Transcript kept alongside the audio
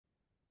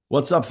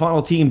What's up,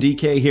 Funnel Team?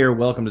 DK here.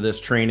 Welcome to this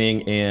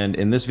training. And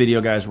in this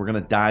video, guys, we're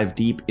going to dive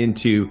deep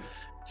into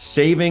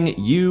saving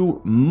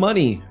you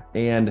money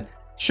and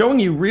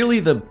showing you really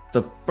the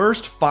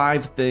first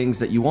 5 things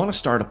that you want to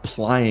start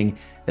applying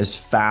as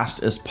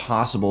fast as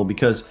possible,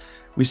 because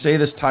we say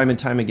this time and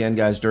time again,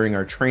 guys, during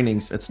our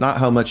trainings. It's not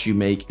how much you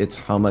make, it's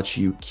how much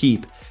you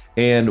keep.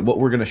 And what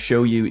we're going to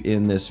show you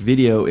in this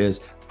video is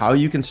how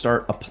you can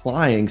start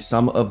applying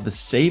some of the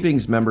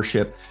savings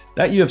membership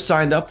that you have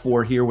signed up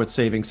for here with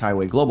Savings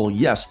Highway Global.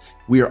 Yes,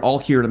 we are all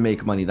here to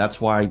make money. That's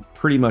why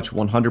pretty much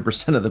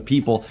 100% of the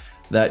people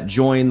that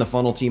join the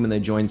Funnel Team and they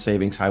join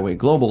Savings Highway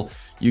Global,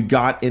 you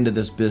got into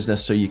this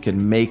business so you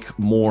can make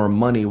more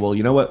money. Well,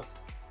 you know what?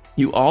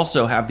 You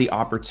also have the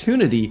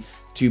opportunity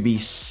to be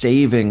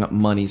saving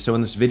money. So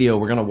in this video,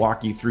 we're going to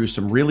walk you through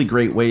some really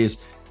great ways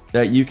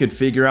that you could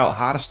figure out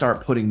how to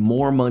start putting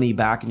more money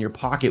back in your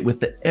pocket with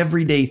the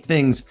everyday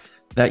things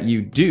that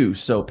you do.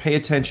 So pay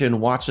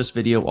attention, watch this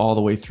video all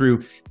the way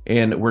through,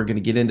 and we're going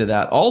to get into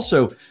that.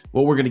 Also,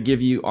 what we're going to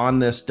give you on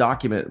this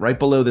document, right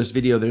below this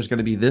video, there's going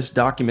to be this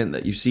document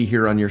that you see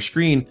here on your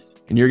screen,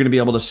 and you're going to be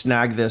able to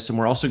snag this. And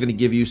we're also going to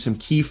give you some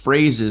key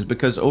phrases,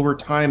 because over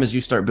time, as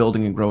you start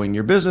building and growing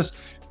your business,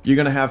 you're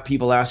going to have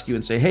people ask you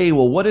and say, hey,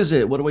 well, what is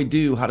it? What do I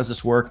do? How does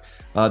this work?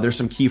 There's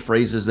some key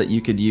phrases that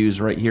you could use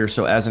right here.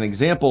 So as an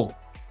example,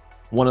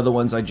 one of the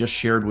ones I just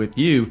shared with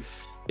you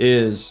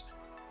is,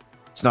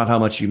 it's not how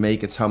much you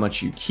make, it's how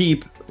much you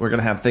keep. We're going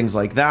to have things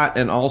like that.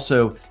 And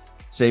also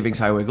Savings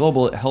Highway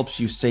Global, it helps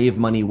you save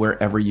money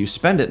wherever you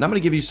spend it. And I'm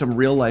going to give you some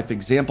real life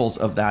examples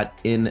of that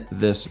in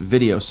this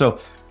video. So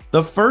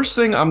the first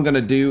thing I'm going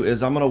to do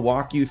is I'm going to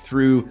walk you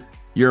through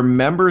your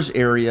members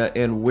area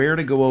and where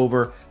to go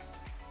over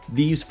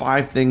these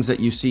 5 things that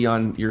you see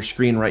on your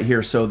screen right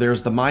here. So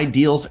there's the My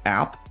Deals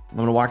app. I'm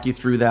going to walk you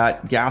through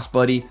that. Gas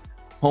Buddy,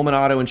 home and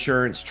auto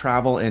insurance,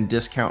 travel, and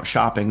discount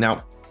shopping.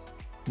 Now,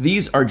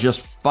 these are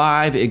just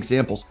 5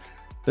 examples.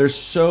 There's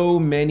so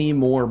many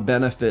more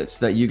benefits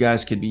that you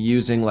guys could be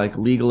using, like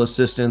legal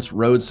assistance,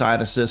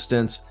 roadside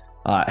assistance,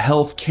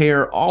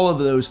 healthcare, all of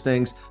those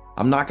things.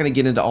 I'm not going to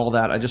get into all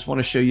that. I just want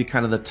to show you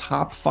kind of the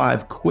top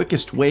 5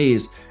 quickest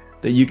ways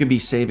that you could be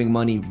saving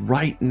money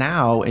right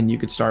now, and you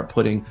could start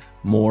putting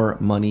more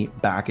money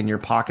back in your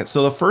pocket.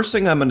 So the first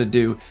thing I'm going to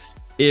do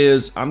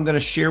is I'm going to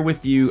share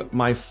with you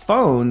my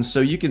phone so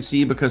you can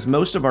see, because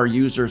most of our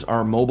users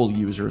are mobile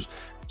users.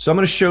 So I'm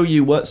going to show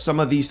you what some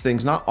of these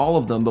things, not all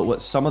of them, but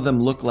what some of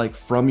them look like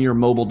from your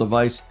mobile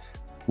device,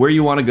 where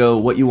you want to go,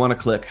 what you want to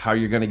click, how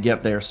you're going to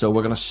get there. So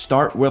we're going to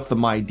start with the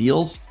My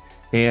Deals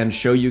and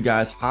show you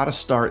guys how to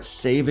start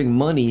saving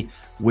money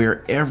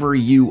wherever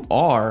you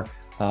are,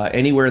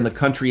 anywhere in the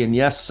country. And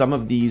yes, some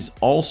of these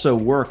also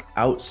work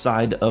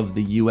outside of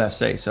the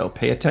USA. So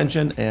pay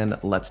attention and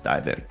let's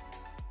dive in.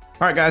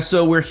 All right, guys,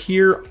 so we're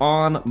here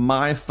on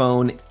my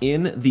phone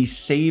in the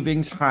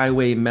Savings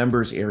Highway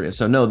members area.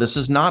 So no, this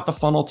is not the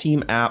Funnel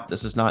Team app.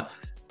 This is not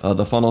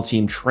the Funnel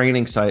Team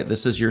training site.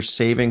 This is your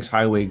Savings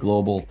Highway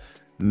Global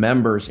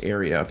members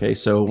area. Okay,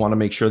 so want to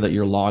make sure that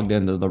you're logged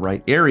into the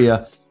right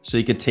area so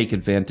you can take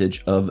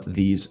advantage of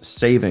these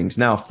savings.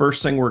 Now,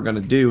 first thing we're going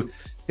to do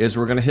is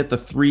we're going to hit the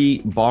 3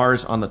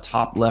 bars on the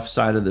top left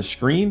side of the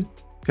screen.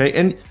 Okay,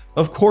 and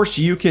of course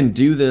you can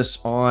do this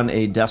on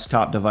a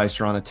desktop device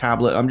or on a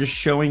tablet. I'm just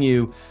showing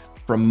you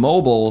from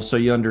mobile so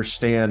you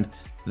understand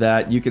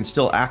that you can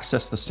still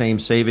access the same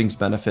savings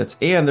benefits.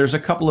 And there's a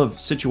couple of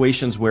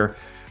situations where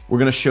we're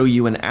going to show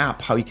you an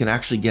app, how you can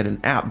actually get an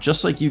app.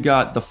 Just like you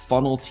got the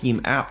Funnel Team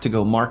app to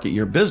go market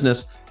your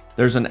business,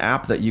 there's an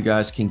app that you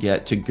guys can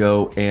get to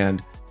go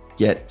and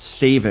get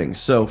savings.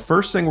 So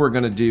first thing we're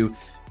going to do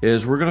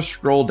is we're going to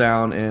scroll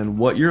down, and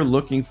what you're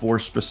looking for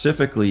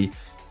specifically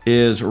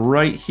is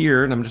right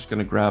here. And I'm just going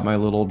to grab my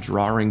little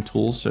drawing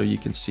tool so you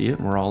can see it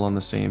and we're all on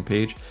the same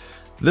page.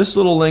 This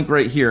little link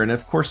right here, and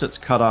of course it's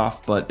cut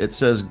off, but it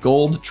says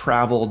Gold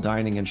Travel,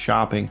 Dining, and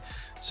Shopping.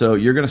 So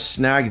you're going to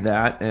snag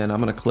that, and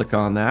I'm going to click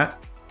on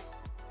that,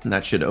 and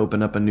that should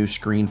open up a new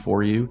screen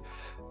for you.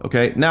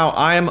 Okay, now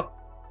I'm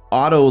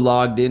auto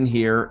logged in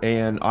here,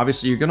 and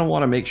obviously you're going to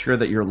want to make sure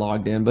that you're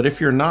logged in, but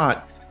if you're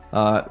not,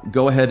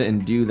 go ahead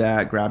and do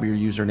that. Grab your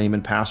username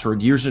and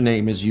password.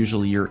 Username is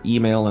usually your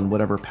email and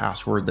whatever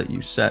password that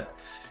you set.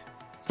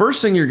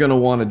 First thing you're going to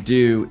want to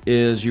do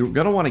is you're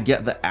going to want to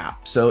get the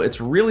app. So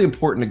it's really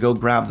important to go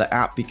grab the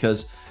app,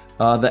 because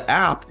the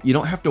app, you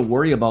don't have to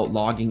worry about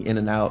logging in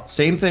and out.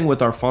 Same thing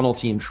with our Funnel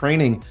Team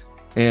training.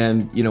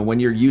 And you know, when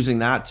you're using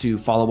that to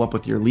follow up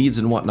with your leads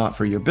and whatnot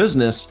for your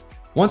business,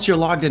 once you're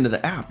logged into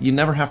the app, you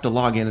never have to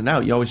log in and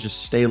out. You always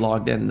just stay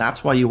logged in. And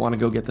that's why you want to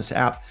go get this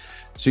app.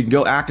 So you can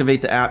go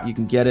activate the app, you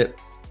can get it,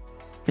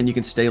 and you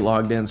can stay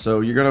logged in.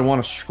 So you're going to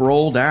want to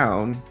scroll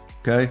down,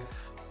 okay,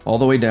 all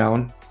the way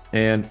down,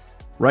 and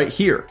right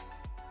here.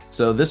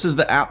 So this is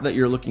the app that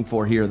you're looking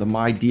for here, the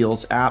My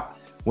Deals app.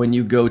 When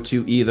you go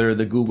to either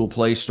the Google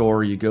Play Store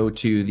or you go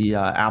to the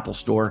Apple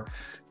Store,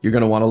 you're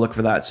going to want to look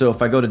for that. So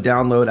if I go to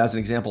download, as an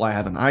example, I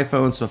have an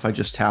iPhone. So if I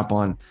just tap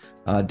on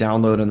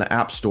download in the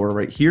App Store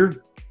right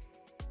here,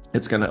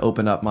 it's going to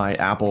open up my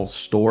Apple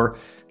Store.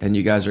 and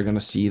you guys are going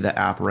to see the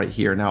app right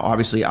here. Now,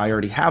 obviously, I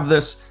already have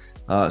this,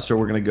 so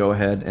we're going to go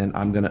ahead and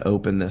I'm going to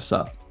open this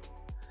up.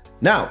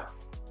 Now,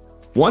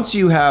 once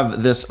you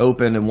have this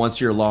open and once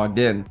you're logged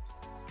in,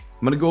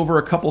 I'm going to go over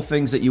a couple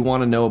things that you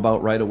want to know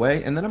about right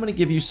away, and then I'm going to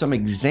give you some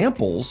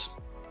examples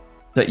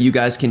that you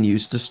guys can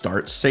use to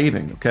start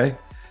saving, okay?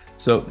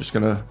 So just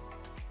going to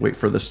wait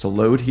for this to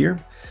load here.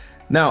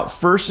 Now,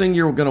 first thing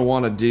you're going to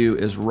want to do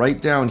is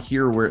right down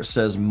here where it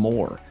says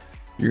more.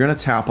 You're going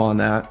to tap on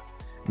that,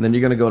 and then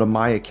you're going to go to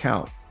my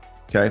account,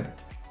 okay?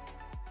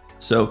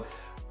 So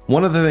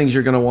one of the things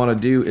you're going to want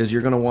to do is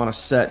you're going to want to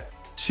set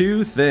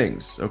two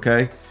things,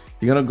 okay?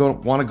 You're going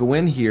to want to go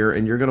in here,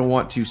 and you're going to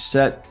want to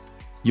set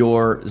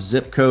your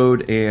zip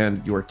code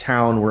and your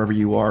town wherever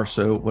you are.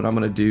 So what I'm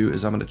going to do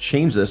is I'm going to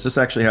change this. This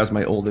actually has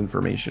my old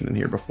information in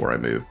here before I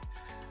move.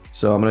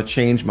 So I'm going to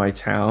change my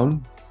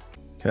town.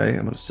 Okay,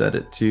 I'm going to set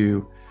it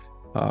to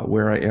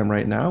where I am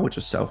right now, which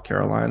is South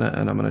Carolina,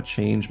 and I'm going to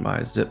change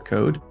my zip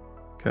code.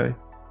 Okay,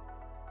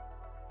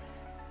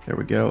 there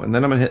we go. And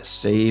then I'm going to hit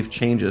save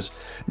changes.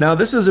 Now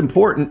this is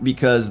important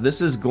because this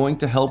is going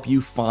to help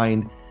you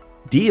find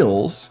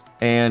deals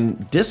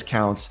and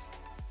discounts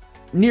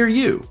near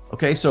you.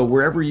 Okay, so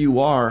wherever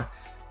you are,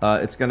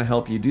 it's going to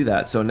help you do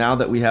that. So now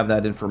that we have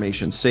that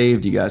information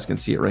saved, you guys can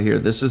see it right here.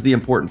 This is the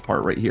important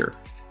part right here,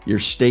 your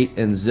state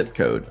and zip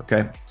code.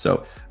 Okay,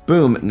 so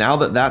boom, now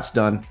that that's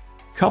done,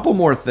 couple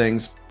more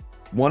things.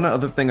 One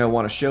other thing I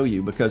want to show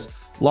you, because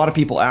a lot of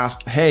people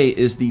ask, hey,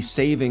 is the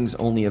savings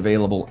only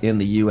available in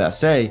the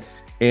USA?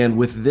 And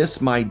with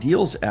this My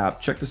Deals app,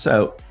 check this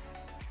out,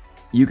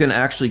 you can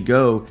actually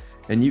go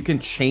and you can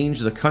change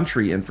the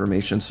country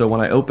information. So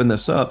when I open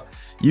this up,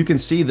 you can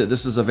see that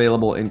this is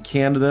available in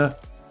Canada,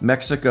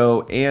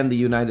 Mexico, and the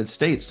United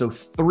States. So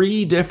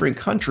 3 different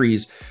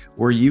countries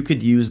where you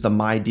could use the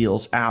My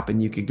Deals app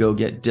and you could go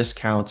get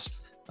discounts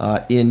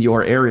in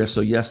your area.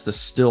 So yes, this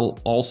still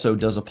also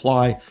does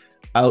apply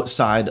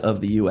outside of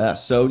the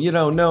US. So, you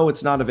know, no,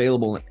 it's not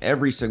available in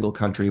every single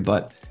country,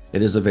 but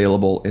it is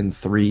available in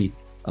 3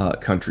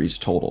 countries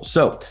total.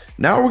 So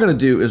now what we're going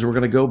to do is we're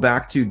going to go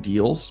back to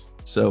deals.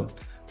 So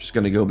I'm just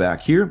going to go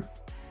back here.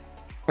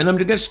 And I'm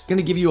just going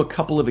to give you a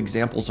couple of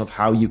examples of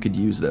how you could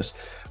use this.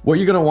 What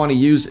you're going to want to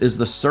use is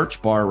the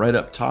search bar right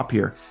up top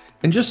here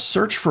and just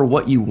search for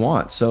what you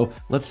want. So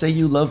let's say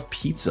you love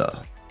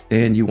pizza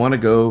and you want to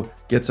go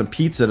get some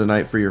pizza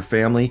tonight for your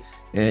family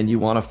and you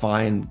want to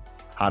find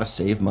how to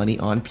save money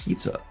on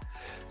pizza.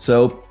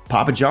 So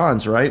Papa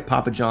John's, right?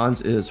 Papa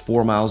John's is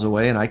 4 miles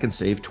away and I can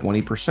save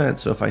 20%.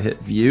 So if I hit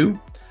view,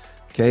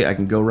 okay, I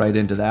can go right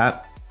into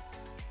that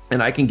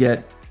and I can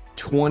get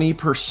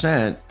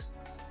 20%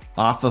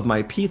 off of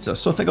my pizza.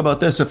 So think about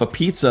this. If a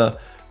pizza,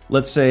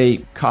 let's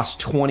say,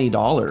 costs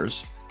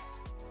 $20,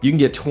 you can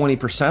get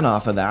 20%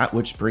 off of that,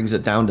 which brings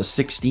it down to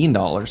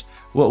 $16.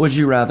 What would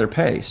you rather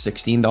pay?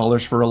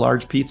 $16 for a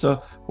large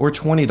pizza or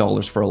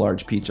 $20 for a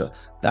large pizza?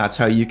 That's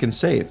how you can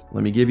save.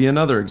 Let me give you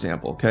another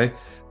example, okay?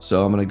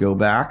 So I'm gonna go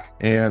back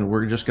and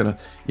we're just gonna,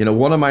 you know,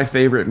 one of my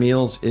favorite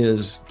meals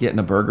is getting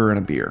a burger and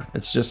a beer.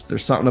 It's just,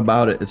 there's something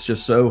about it. It's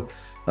just so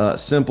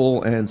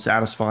simple and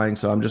satisfying.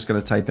 So I'm just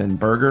gonna type in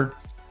burger.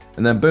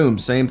 And then boom,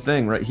 same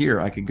thing right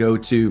here. I could go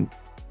to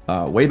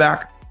way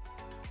back.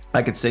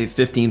 I could save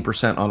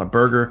 15% on a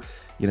burger.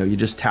 You know, you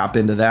just tap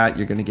into that.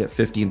 You're going to get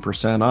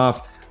 15%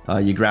 off.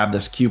 You grab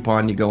this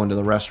coupon, you go into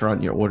the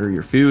restaurant, you order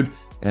your food,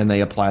 and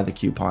they apply the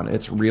coupon.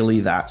 It's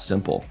really that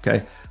simple.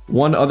 Okay.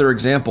 One other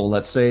example,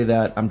 let's say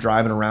that I'm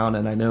driving around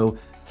and I know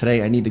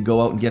today I need to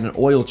go out and get an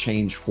oil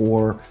change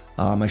for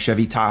my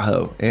Chevy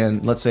Tahoe.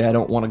 And let's say I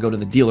don't want to go to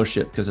the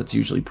dealership because it's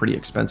usually pretty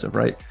expensive,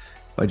 right?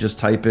 If I just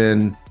type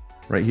in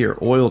right here,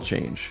 oil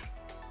change.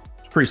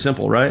 It's pretty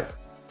simple, right?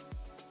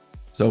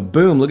 So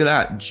boom, look at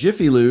that.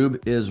 Jiffy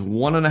Lube is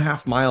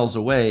 1.5 miles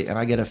away and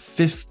I get a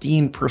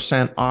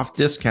 15% off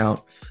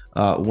discount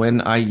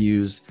when I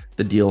use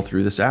the deal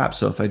through this app.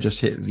 So if I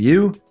just hit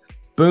view,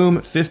 boom,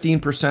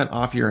 15%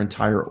 off your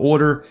entire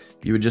order.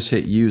 You would just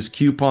hit use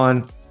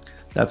coupon.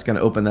 That's going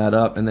to open that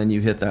up. And then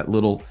you hit that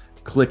little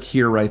click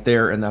here right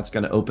there. And that's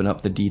going to open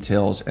up the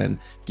details and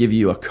give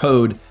you a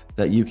code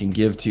that you can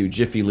give to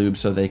Jiffy Lube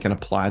so they can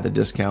apply the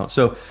discount.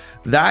 So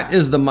that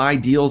is the My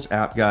Deals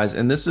app, guys.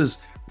 And this is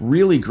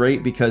really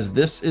great because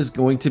this is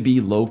going to be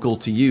local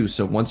to you.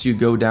 So once you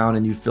go down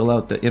and you fill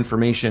out the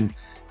information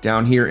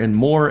down here in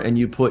more and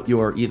you put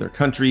your either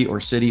country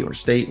or city or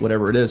state,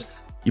 whatever it is,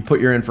 you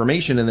put your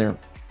information in there.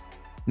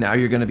 Now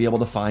you're going to be able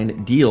to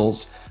find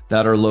deals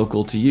that are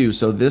local to you.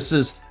 So this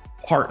is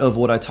part of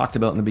what I talked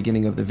about in the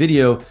beginning of the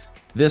video.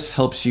 This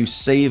helps you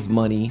save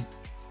money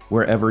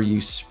wherever you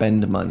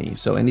spend money.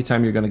 So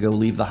anytime you're going to go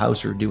leave the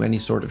house or do any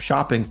sort of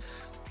shopping,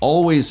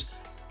 always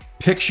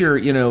picture,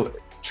 you know,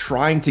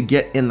 trying to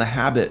get in the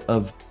habit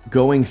of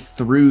going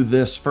through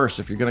this first.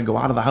 If you're going to go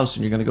out of the house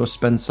and you're going to go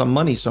spend some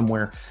money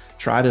somewhere,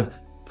 try to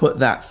put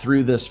that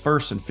through this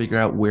first and figure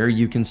out where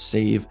you can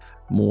save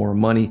more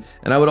money.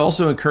 And I would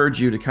also encourage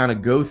you to kind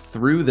of go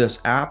through this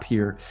app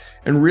here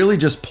and really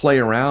just play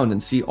around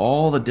and see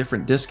all the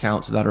different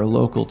discounts that are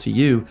local to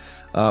you,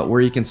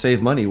 where you can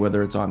save money,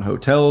 whether it's on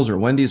hotels or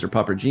Wendy's or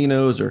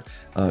Papagino's or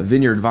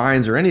Vineyard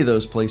Vines or any of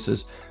those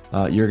places.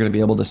 You're going to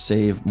be able to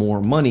save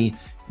more money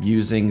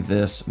using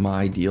this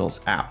My Deals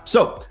app.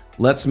 So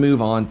let's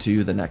move on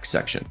to the next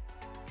section.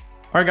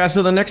 All right, guys,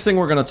 so the next thing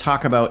we're going to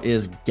talk about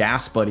is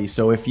Gas Buddy.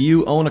 So if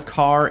you own a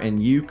car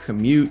and you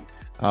commute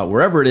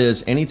wherever it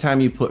is, anytime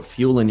you put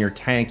fuel in your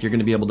tank, you're going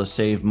to be able to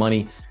save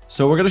money.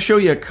 So we're going to show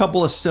you a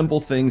couple of simple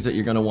things that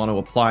you're going to want to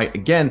apply.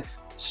 Again,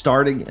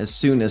 starting as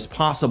soon as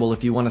possible.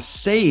 If you want to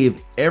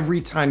save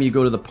every time you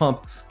go to the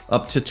pump,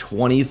 up to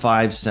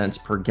 25 cents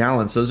per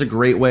gallon. So it's a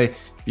great way.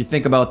 If you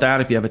think about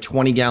that, if you have a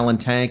 20-gallon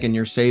tank and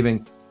you're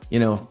saving,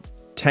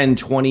 10,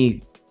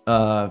 20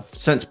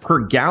 cents per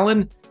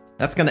gallon,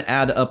 that's going to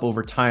add up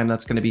over time.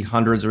 That's going to be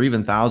hundreds or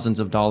even thousands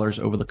of dollars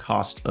over the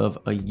cost of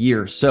a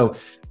year. So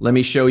let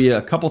me show you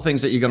a couple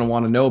things that you're going to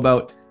want to know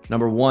about.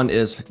 Number one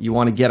is you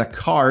want to get a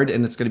card,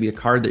 and it's going to be a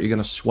card that you're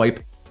going to swipe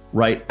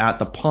right at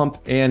the pump.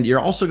 And you're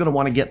also going to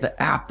want to get the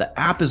app. The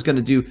app is going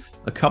to do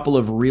a couple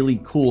of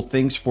really cool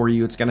things for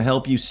you. It's going to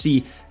help you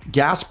see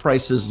gas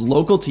prices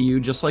local to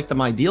you, just like the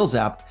My Deals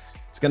app.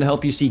 It's going to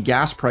help you see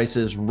gas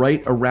prices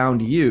right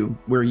around you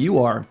where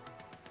you are,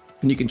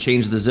 and you can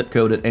change the zip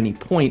code at any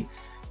point.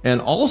 And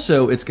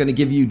also, it's going to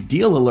give you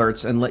deal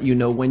alerts and let you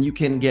know when you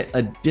can get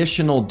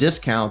additional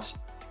discounts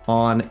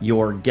on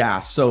your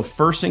gas. So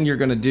first thing you're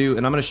going to do,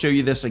 and I'm going to show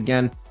you this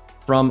again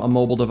from a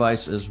mobile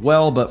device as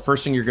well, but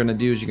first thing you're going to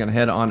do is you're going to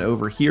head on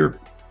over here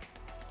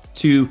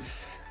to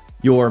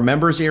your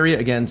members area,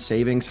 again,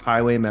 Savings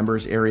Highway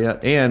members area,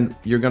 and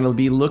you're going to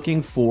be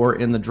looking for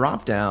in the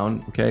drop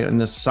down, okay, in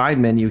this side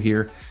menu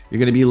here, you're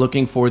going to be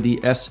looking for the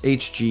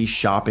SHG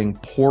shopping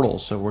portal.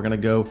 So we're going to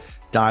go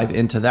dive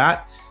into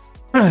that,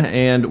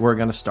 and we're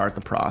going to start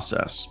the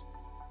process.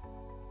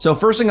 So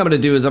first thing I'm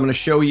going to do is I'm going to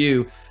show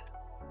you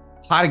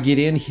how to get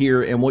in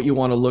here and what you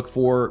want to look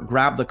for,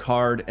 grab the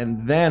card,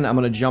 and then I'm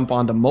going to jump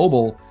onto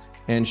mobile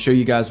and show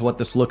you guys what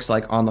this looks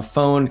like on the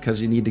phone,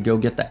 because you need to go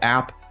get the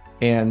app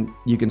and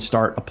you can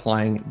start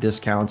applying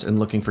discounts and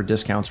looking for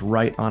discounts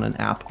right on an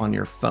app on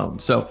your phone.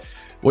 So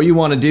what you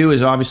want to do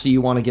is obviously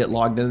you want to get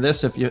logged into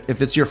this.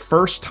 If it's your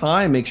first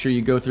time, make sure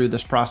you go through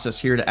this process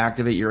here to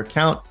activate your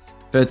account.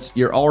 If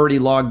you're already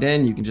logged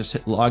in, you can just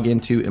hit log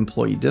into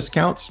employee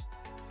discounts.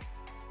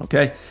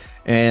 Okay.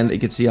 And you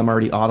can see I'm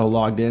already auto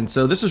logged in.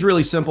 So this is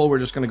really simple. We're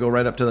just going to go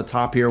right up to the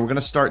top here. We're going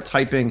to start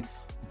typing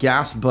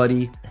Gas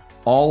Buddy,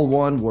 all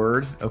one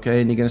word. Okay.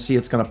 And you're going to see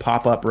it's going to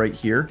pop up right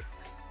here.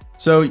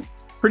 So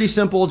pretty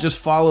simple. Just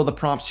follow the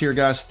prompts here,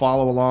 guys.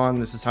 Follow along.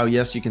 This is how,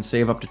 yes, you can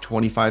save up to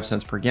 25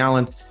 cents per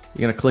gallon.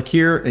 You're going to click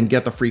here and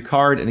get the free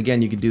card. And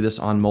again, you can do this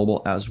on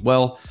mobile as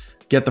well.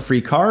 Get the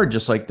free card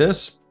just like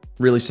this.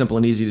 Really simple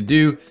and easy to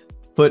do.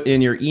 Put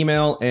in your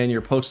email and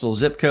your postal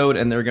zip code,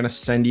 and they're going to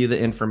send you the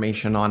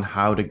information on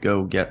how to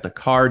go get the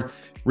card.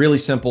 Really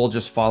simple.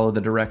 Just follow the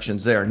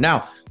directions there.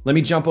 Now, let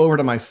me jump over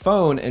to my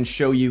phone and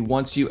show you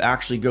once you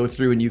actually go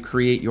through and you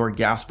create your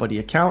Gas Buddy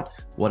account,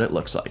 what it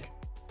looks like.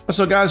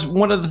 So guys,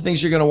 one of the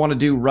things you're going to want to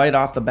do right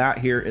off the bat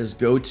here is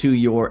go to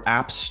your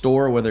app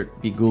store, whether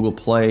it be Google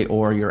Play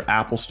or your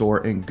Apple Store,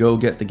 and go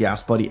get the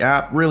Gas Buddy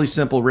app. Really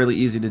simple, really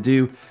easy to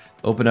do.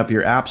 Open up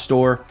your app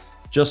store.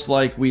 Just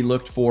like we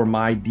looked for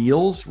My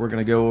Deals, we're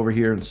going to go over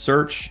here and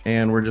search,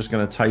 and we're just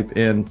going to type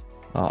in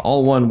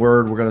all one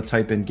word. We're going to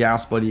type in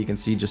Gas Buddy. You can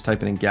see just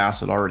typing in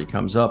gas, it already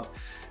comes up.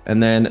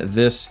 And then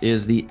this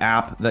is the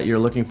app that you're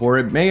looking for.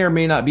 It may or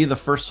may not be the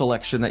first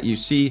selection that you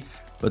see,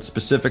 but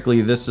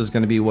specifically this is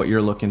going to be what you're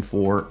looking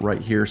for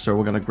right here. So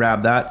we're going to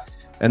grab that,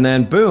 and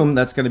then boom,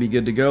 that's going to be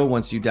good to go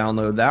once you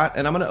download that.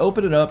 And I'm going to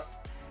open it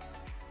up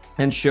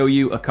and show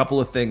you a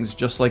couple of things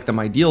just like the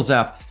My Deals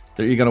app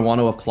that you're going to want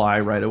to apply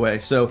right away.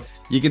 So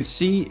you can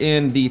see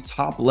in the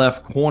top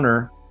left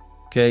corner,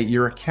 okay,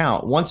 your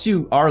account. Once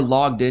you are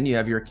logged in, you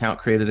have your account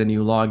created and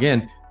you log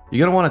in, you're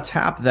going to want to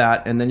tap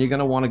that, and then you're going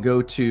to want to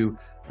go to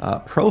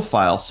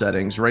profile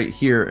settings right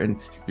here, and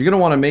you're going to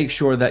want to make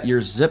sure that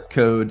your zip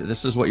code,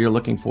 this is what you're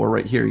looking for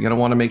right here. You're going to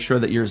want to make sure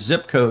that your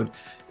zip code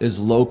is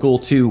local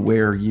to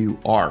where you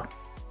are.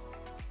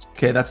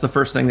 Okay, that's the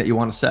first thing that you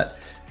want to set.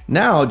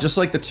 Now, just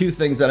like the two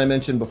things that I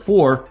mentioned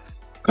before,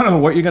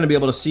 what you're going to be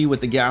able to see with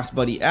the Gas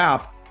Buddy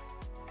app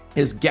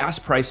is gas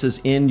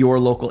prices in your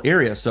local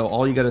area. So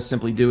all you got to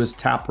simply do is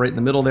tap right in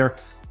the middle there,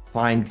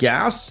 find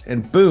gas,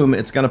 and boom,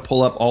 it's going to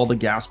pull up all the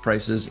gas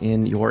prices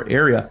in your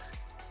area.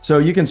 So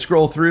you can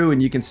scroll through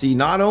and you can see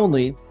not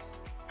only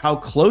how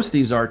close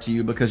these are to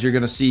you, because you're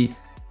going to see,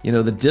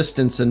 the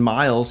distance in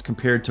miles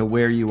compared to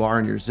where you are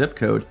in your zip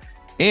code.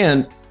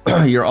 And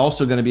you're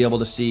also going to be able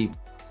to see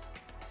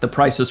the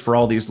prices for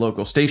all these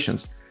local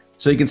stations.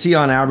 So you can see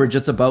on average,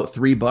 it's about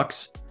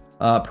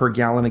 $3 per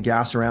gallon of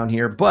gas around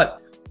here.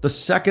 But the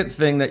second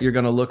thing that you're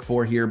going to look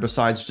for here,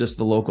 besides just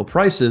the local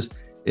prices,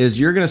 is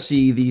you're going to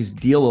see these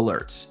deal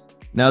alerts.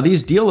 Now,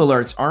 these deal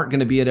alerts aren't going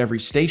to be at every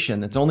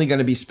station. It's only going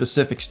to be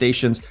specific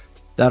stations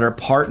that are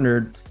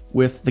partnered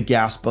with the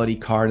Gas Buddy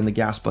card and the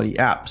Gas Buddy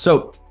app.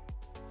 So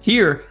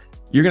here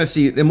you're going to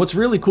see, and what's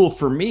really cool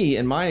for me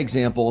in my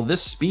example,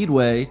 this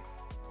Speedway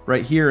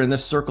right here in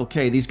this Circle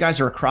K, these guys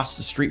are across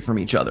the street from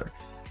each other,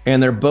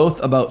 and they're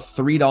both about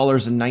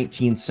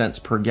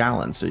 $3.19 per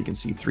gallon. So you can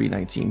see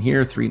 $3.19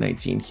 here,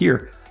 $3.19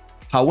 here.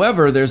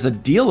 However, there's a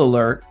deal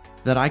alert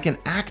that I can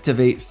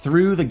activate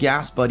through the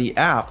Gas Buddy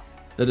app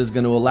that is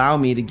going to allow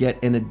me to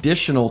get an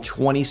additional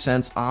 20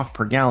 cents off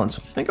per gallon.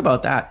 So think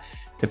about that.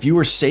 If you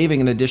were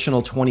saving an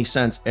additional 20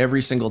 cents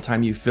every single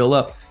time you fill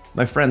up,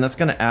 my friend, that's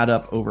going to add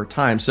up over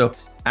time. So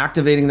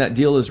activating that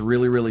deal is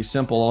really, really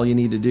simple. All you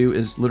need to do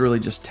is literally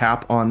just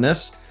tap on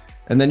this,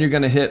 and then you're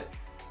going to hit,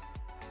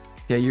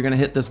 you're going to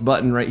hit this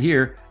button right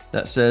here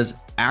that says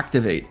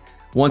activate.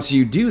 Once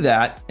you do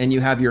that and you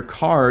have your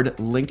card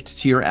linked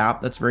to your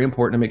app, that's very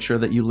important to make sure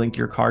that you link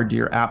your card to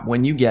your app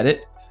when you get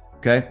it.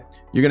 Okay.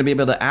 You're going to be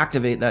able to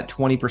activate that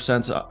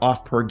 20%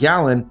 off per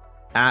gallon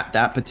at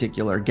that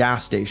particular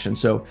gas station.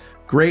 So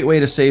great way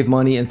to save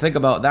money. And think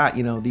about that.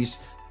 You know, these,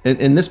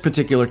 in this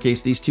particular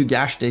case, these two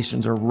gas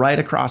stations are right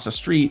across the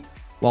street,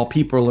 while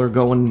people are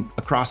going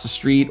across the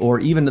street or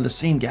even to the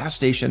same gas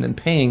station and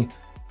paying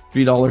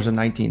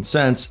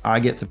 $3.19. I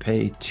get to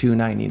pay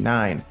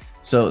 $2.99.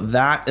 So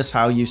that is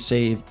how you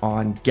save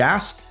on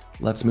gas.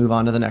 Let's move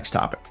on to the next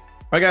topic.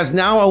 All right, guys,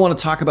 now I want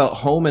to talk about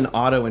home and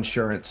auto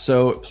insurance.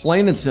 So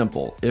plain and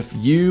simple, if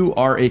you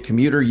are a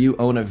commuter, you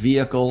own a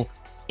vehicle,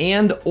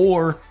 and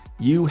or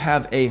you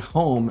have a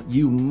home,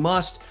 you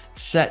must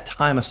set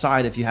time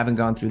aside, if you haven't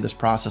gone through this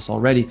process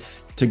already,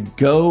 to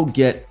go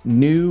get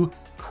new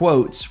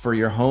quotes for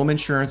your home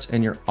insurance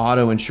and your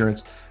auto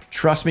insurance.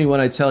 Trust me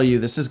when I tell you,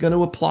 this is going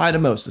to apply to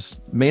most.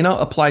 This may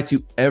not apply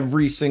to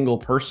every single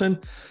person.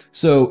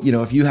 So, you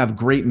know, if you have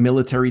great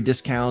military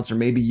discounts, or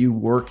maybe you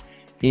work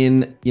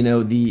in, you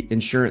know, the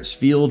insurance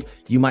field,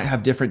 you might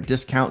have different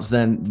discounts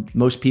than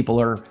most people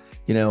are,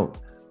 you know,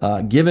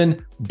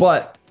 given.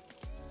 But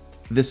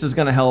this is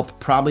going to help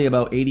probably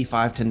about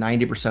 85 to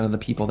 90% of the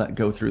people that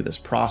go through this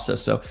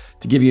process. So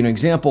to give you an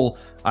example,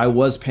 I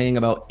was paying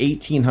about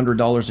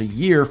 $1,800 a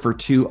year for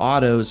 2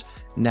 autos.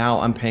 Now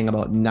I'm paying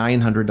about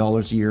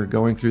 $900 a year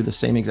going through the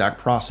same exact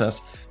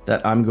process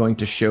that I'm going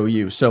to show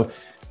you. So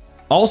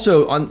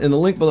also in the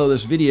link below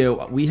this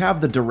video, we have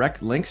the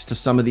direct links to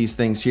some of these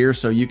things here.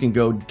 So you can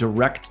go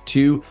direct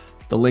to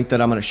the link that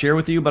I'm going to share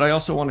with you, but I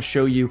also want to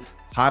show you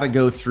how to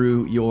go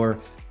through your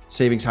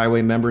Savings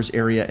Highway members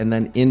area and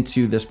then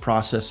into this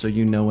process, so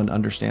you know and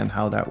understand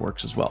how that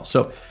works as well.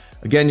 So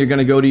again, you're going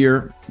to go to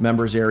your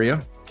members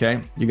area. Okay.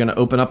 You're going to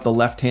open up the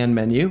left-hand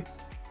menu.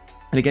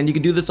 And again, you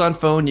can do this on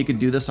phone. You can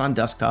do this on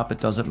desktop.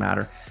 It doesn't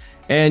matter.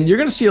 And you're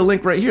going to see a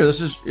link right here.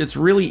 It's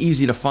really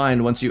easy to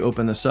find once you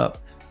open this up.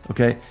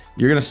 Okay.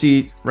 You're going to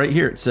see right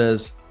here, it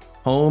says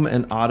home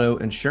and auto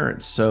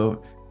insurance.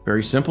 So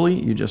very simply,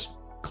 you just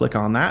click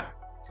on that.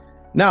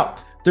 Now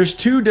there's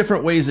 2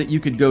 different ways that you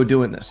could go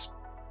doing this.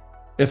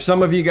 If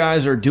some of you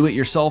guys are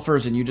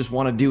do-it-yourselfers and you just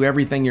want to do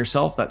everything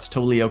yourself, that's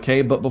totally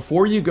okay. But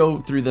before you go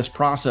through this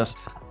process,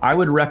 I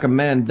would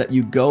recommend that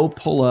you go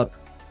pull up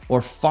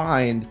or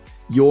find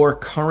your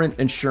current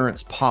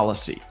insurance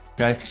policy.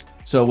 Okay.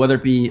 So whether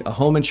it be a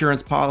home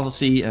insurance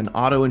policy, an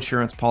auto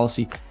insurance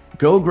policy,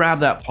 go grab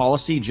that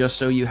policy just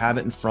so you have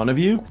it in front of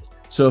you.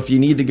 So if you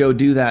need to go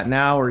do that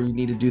now, or you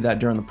need to do that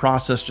during the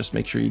process, just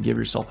make sure you give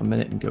yourself a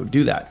minute and go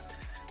do that.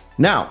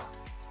 Now,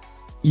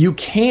 you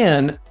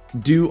can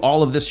do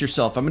all of this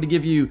yourself. I'm going to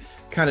give you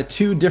kind of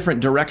 2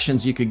 different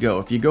directions you could go.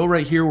 If you go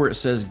right here where it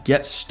says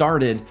get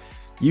started,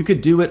 you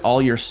could do it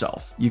all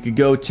yourself. You could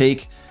go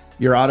take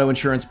your auto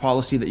insurance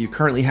policy that you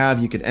currently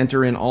have. You could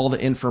enter in all the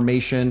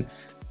information.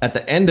 At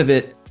the end of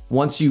it,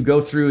 once you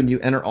go through and you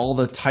enter all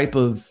the type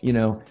of, you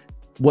know,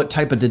 what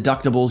type of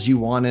deductibles you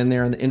want in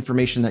there and the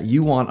information that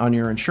you want on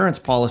your insurance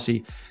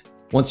policy,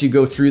 once you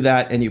go through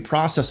that and you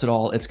process it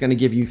all, it's going to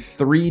give you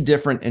 3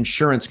 different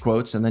insurance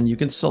quotes, and then you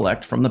can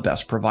select from the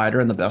best provider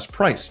and the best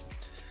price.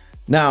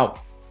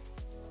 Now,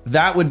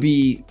 that would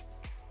be,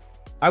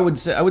 I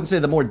wouldn't say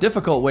the more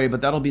difficult way, but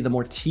that'll be the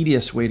more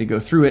tedious way to go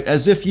through it,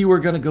 as if you were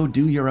going to go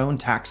do your own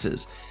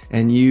taxes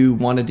and you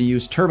wanted to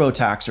use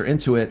TurboTax or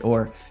Intuit,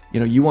 or, you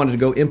know, you wanted to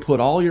go input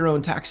all your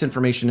own tax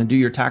information and do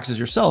your taxes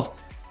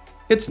yourself.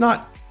 It's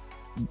not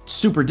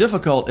super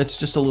difficult. It's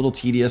just a little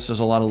tedious.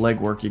 There's a lot of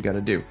legwork you got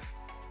to do.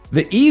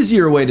 The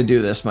easier way to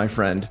do this, my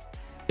friend,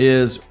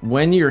 is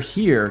when you're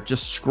here,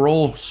 just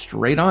scroll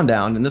straight on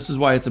down. And this is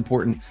why it's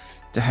important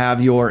to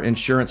have your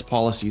insurance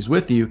policies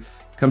with you.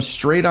 Come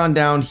straight on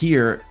down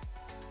here,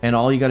 and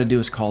all you got to do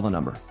is call the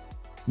number.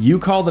 You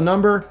call the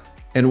number,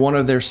 and one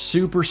of their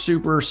super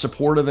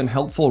supportive and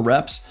helpful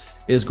reps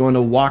is going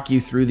to walk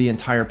you through the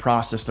entire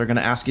process. They're going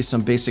to ask you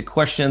some basic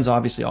questions,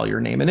 obviously all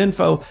your name and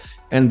info,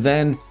 and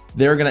then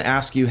they're going to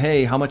ask you,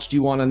 hey, how much do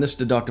you want on this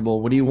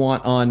deductible? What do you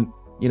want on,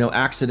 you know,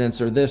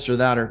 accidents or this or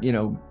that, or, you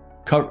know,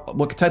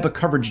 what type of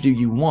coverage do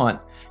you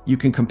want? You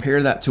can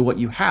compare that to what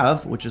you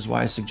have, which is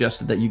why I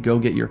suggested that you go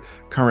get your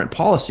current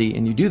policy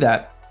and you do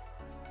that.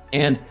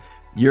 And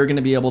you're going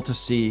to be able to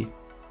see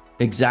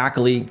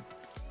exactly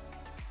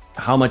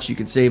how much you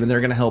can save, and they're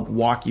going to help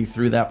walk you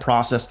through that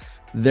process.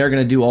 They're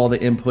going to do all the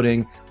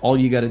inputting. All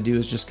you got to do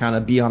is just kind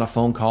of be on a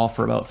phone call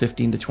for about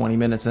 15 to 20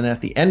 minutes. And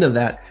at the end of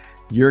that,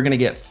 you're going to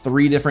get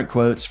 3 different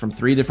quotes from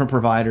 3 different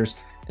providers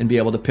and be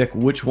able to pick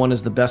which one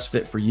is the best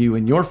fit for you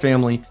and your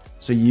family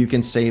so you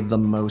can save the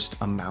most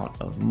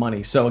amount of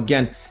money. So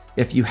again,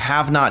 if you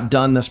have not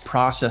done this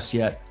process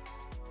yet,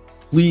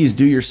 please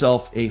do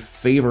yourself a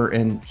favor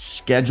and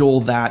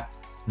schedule that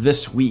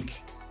this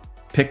week.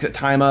 Pick the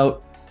time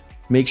out,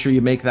 make sure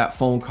you make that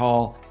phone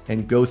call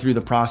and go through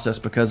the process,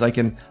 because I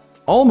can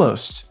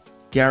almost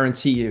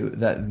guarantee you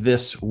that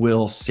this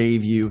will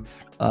save you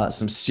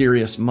some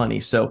serious money.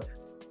 So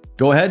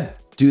go ahead,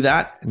 do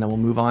that, and then we'll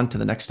move on to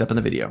the next step in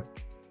the video.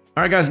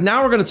 All right, guys,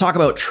 now we're going to talk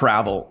about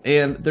travel,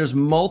 and there's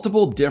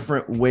multiple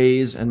different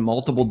ways and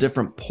multiple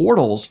different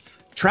portals,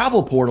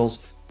 travel portals,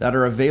 that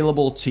are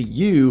available to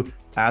you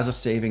as a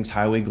Savings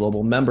Highway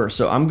Global member.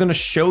 So I'm going to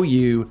show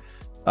you,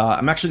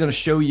 I'm actually going to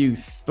show you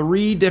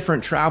 3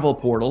 different travel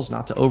portals,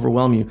 not to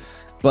overwhelm you,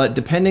 but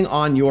depending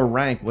on your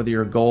rank, whether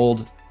you're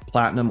gold,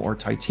 platinum, or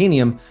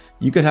titanium,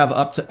 you could have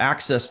up to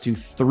access to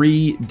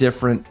 3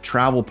 different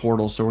travel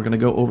portals. So we're going to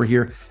go over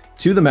here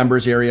to the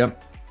members area,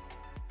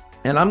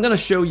 and I'm going to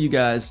show you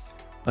guys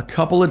a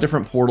couple of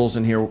different portals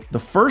in here. The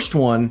first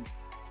one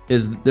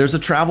is there's a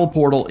travel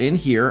portal in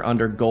here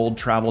under gold,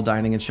 travel,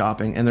 dining, and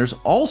shopping. And there's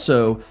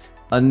also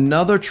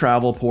another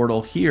travel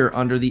portal here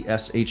under the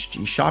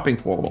SHG shopping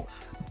portal.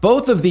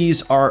 Both of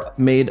these are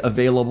made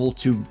available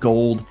to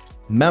gold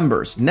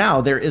members. Now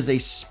there is a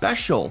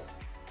special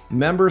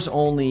members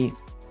only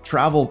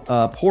travel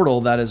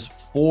portal that is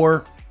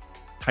for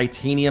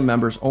titanium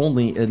members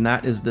only. And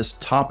that is this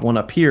top one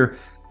up here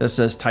that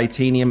says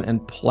titanium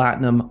and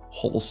platinum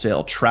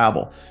wholesale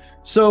travel.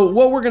 So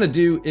what we're going to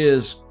do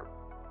is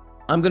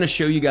I'm going to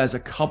show you guys a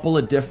couple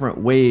of different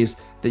ways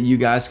that you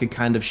guys could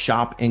kind of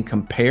shop and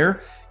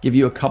compare, give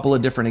you a couple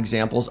of different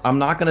examples. I'm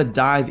not going to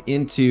dive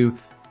into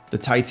the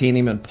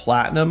titanium and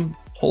platinum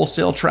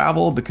wholesale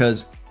travel,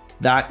 because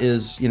that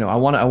is, you know, I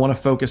want to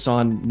focus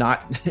on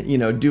not, you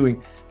know,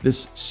 doing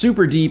this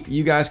super deep.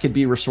 You guys could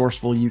be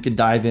resourceful, you could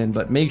dive in,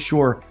 but make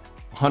sure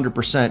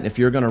 100% if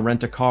you're going to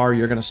rent a car,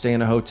 you're going to stay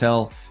in a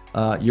hotel,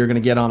 you're going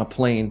to get on a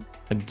plane,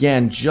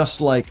 again,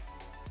 just like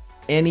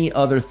any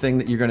other thing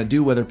that you're going to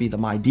do, whether it be the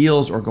My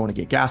Deals or going to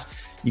get gas,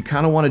 you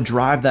kind of want to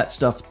drive that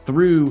stuff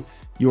through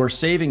your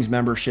savings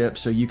membership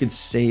so you can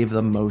save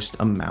the most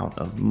amount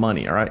of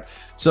money. All right.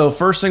 So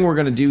first thing we're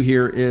going to do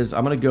here is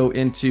I'm going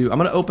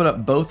to open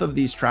up both of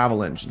these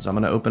travel engines. I'm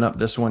going to open up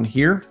this one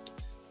here.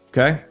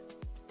 Okay.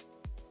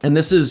 And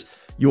this is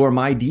your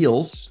My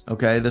Deals.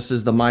 Okay. This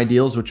is the My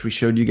Deals, which we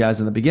showed you guys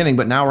in the beginning,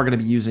 but now we're going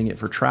to be using it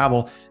for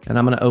travel. And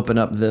I'm going to open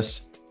up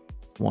this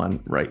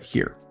one right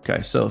here.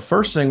 Okay. So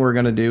first thing we're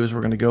going to do is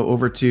we're going to go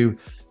over to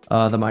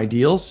the My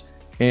Deals.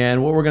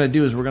 And what we're going to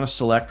do is we're going to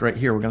select right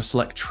here. We're going to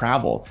select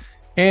travel.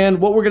 And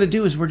what we're going to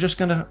do is we're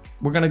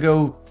going to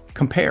go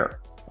compare.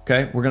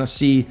 Okay. We're going to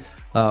see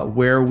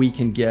where we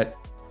can get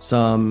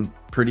some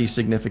pretty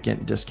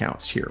significant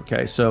discounts here.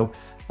 Okay. So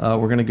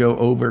we're going to go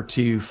over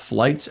to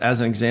flights.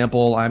 As an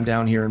example, I'm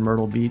down here in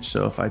Myrtle Beach.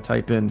 So if I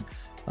type in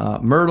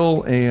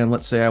Myrtle, and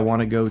let's say I want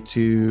to go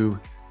to,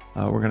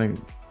 we're going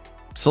to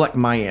select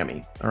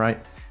Miami. All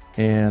right.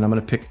 And I'm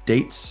going to pick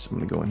dates. I'm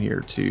going to go in here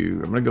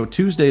to, I'm going to go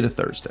Tuesday to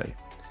Thursday.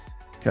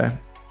 Okay.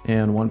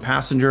 And 1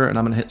 passenger, and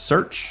I'm going to hit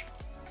search.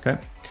 Okay.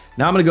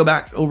 Now I'm going to go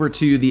back over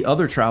to the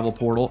other travel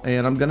portal,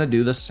 and I'm going to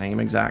do the same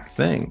exact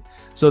thing.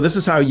 So this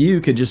is how you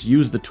could just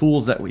use the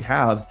tools that we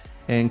have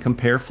and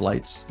compare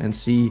flights and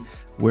see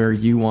where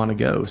you want to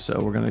go.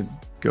 So we're going to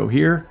go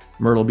here,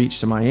 Myrtle Beach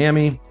to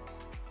Miami. I'm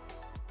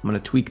going to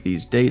tweak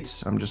these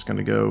dates. I'm just going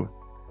to go,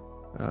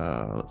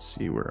 let's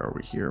see, where are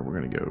we here? We're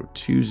going to go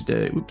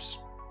Tuesday. Oops.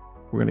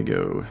 We're going to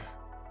go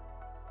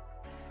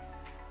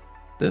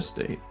this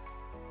date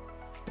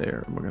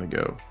there. We're going to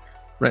go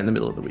right in the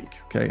middle of the week.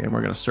 Okay. And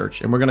we're going to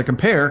search and we're going to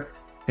compare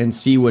and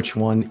see which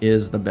one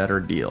is the better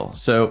deal.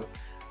 So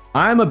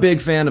I'm a big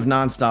fan of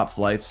nonstop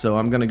flights. So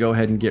I'm going to go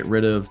ahead and get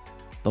rid of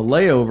the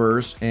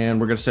layovers, and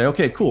we're going to say,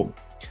 okay, cool.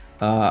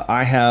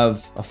 I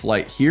have a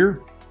flight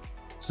here.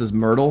 This is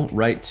Myrtle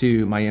right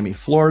to Miami,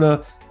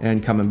 Florida,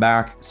 and coming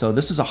back. So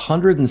this is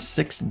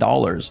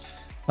 $106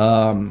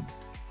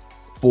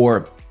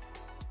 for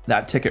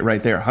that ticket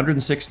right there.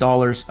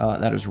 $106.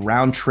 That is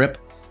round trip.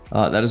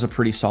 That is a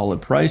pretty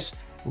solid price.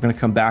 We're going to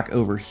come back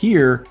over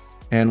here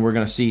and we're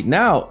going to see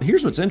now,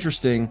 here's what's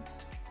interesting.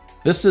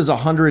 This is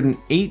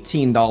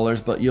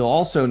 $118, but you'll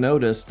also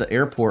notice the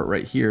airport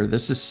right here.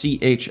 This is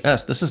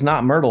CHS. This is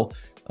not Myrtle.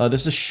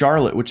 This is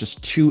Charlotte, which is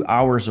 2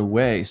 hours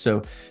away.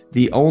 So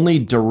the only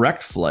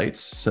direct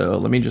flights. So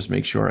let me just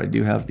make sure I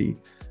do have the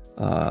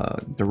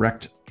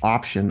direct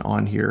option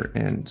on here.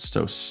 And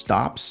so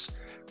stops,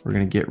 we're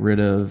going to get rid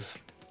of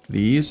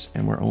these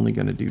and we're only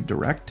going to do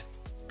direct.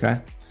 Okay.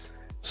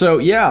 So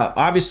yeah,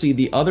 obviously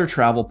the other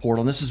travel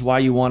portal, and this is why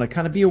you want to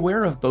kind of be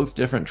aware of both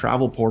different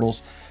travel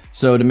portals.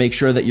 So to make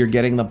sure that you're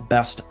getting the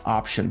best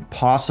option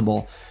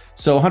possible.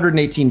 So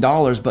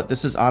 $118, but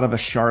this is out of a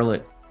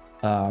Charlotte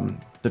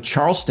the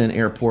Charleston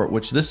airport,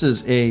 which this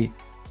is a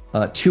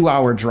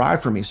 2-hour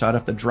drive for me. So I'd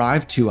have to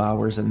drive 2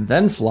 hours and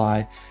then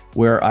fly,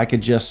 where I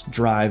could just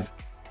drive.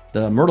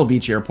 The Myrtle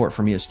Beach airport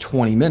for me is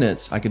 20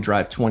 minutes. I could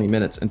drive 20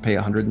 minutes and pay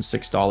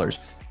 $106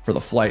 for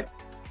the flight.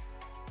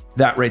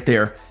 That right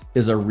there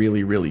is a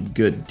really, really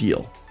good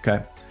deal.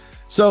 Okay.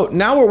 So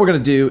now what we're going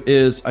to do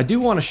is I do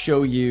want to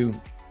show you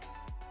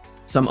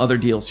some other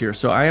deals here.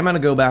 So I am going to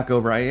go back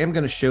over. I am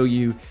going to show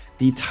you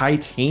the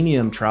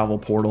titanium travel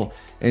portal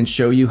and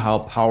show you how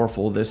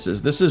powerful this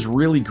is. This is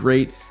really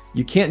great.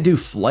 You can't do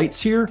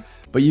flights here,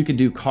 but you can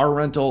do car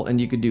rental and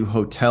you can do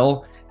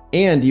hotel.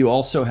 And you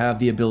also have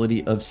the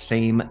ability of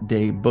same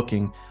day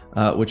booking,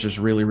 which is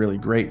really, really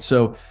great.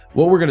 So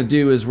what we're going to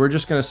do is we're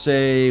just going to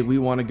say we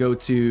want to go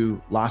to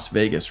Las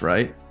Vegas,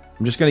 right?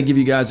 I'm just going to give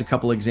you guys a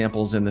couple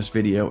examples in this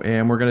video,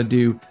 and we're going to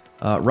do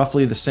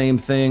roughly the same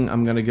thing.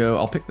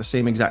 I'll pick the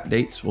same exact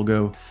dates. We'll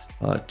go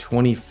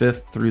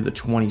 25th through the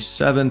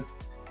 27th,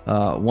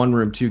 1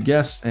 room, 2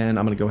 guests, and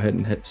I'm going to go ahead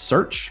and hit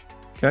search.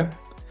 Okay.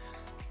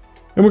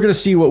 And we're going to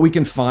see what we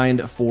can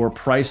find for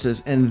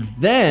prices. And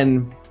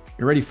then,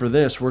 you're ready for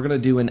this, we're going to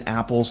do an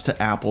apples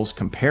to apples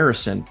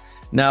comparison.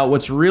 Now,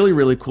 what's really,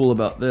 really cool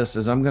about this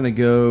is I'm going to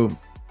go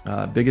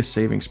biggest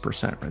savings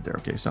percent right there.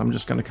 Okay, so I'm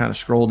just going to kind of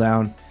scroll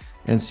down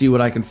and see what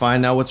I can find.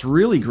 Now, what's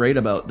really great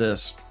about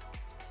this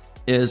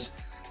is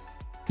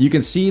you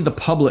can see the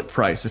public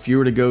price. If you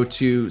were to go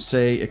to,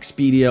 say,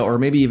 Expedia or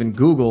maybe even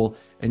Google,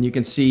 and you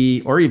can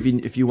see, or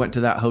even if you went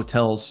to that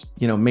hotel's,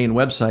 main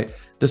website,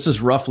 this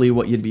is roughly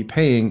what you'd be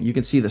paying. You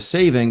can see the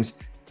savings.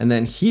 And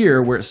then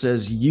here where it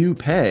says you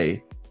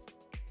pay,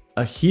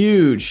 a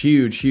huge,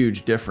 huge,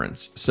 huge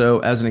difference. So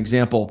as an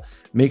example,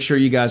 make sure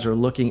you guys are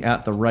looking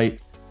at the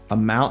right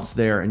amounts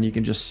there, and you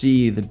can just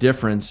see the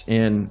difference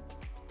in,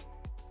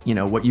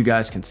 what you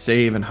guys can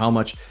save and how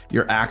much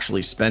you're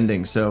actually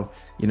spending. So,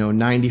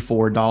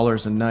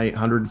 $94 a night,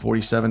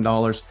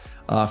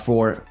 $147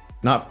 for,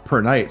 not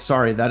per night,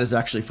 sorry, that is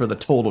actually for the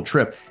total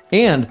trip.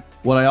 And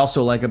what I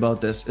also like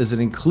about this is it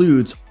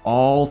includes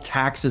all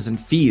taxes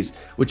and fees,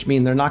 which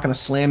mean they're not going to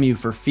slam you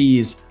for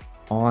fees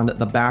on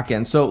the back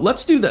end. So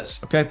let's do this.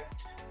 Okay.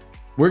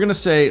 We're going to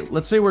say,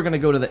 let's say we're going to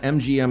go to the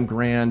MGM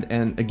Grand.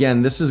 And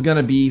again, this is going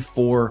to be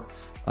for,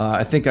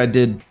 I think I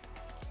did,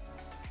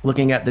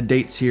 looking at the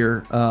dates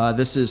here,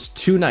 this is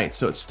 2 nights.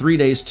 So it's 3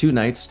 days, 2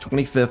 nights,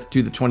 25th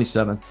to the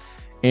 27th.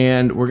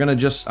 And we're going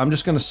to I'm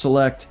just going to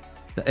select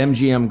the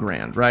MGM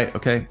Grand, right?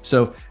 Okay.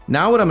 So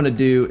now what I'm going to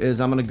do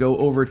is I'm going to go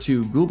over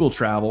to Google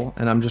Travel,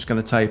 and I'm just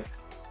going to type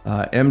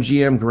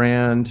MGM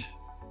Grand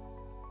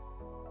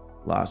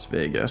Las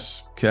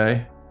Vegas.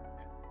 Okay.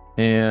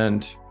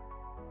 And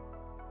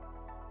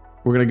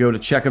we're going to go to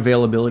check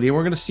availability, and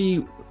we're going to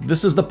see,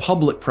 this is the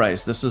public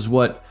price. This is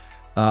what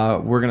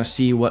we're going to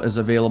see what is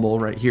available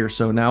right here.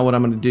 So now what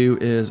I'm going to do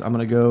is I'm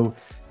going to go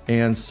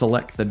and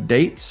select the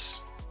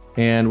dates,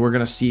 and we're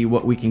going to see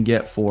what we can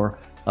get for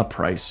a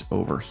price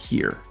over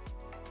here.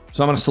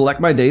 So I'm going to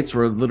select my dates.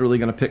 We're literally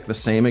going to pick the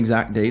same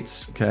exact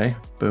dates. Okay.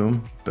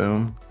 Boom,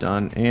 boom,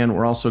 done. And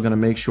we're also going to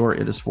make sure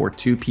it is for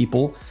 2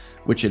 people,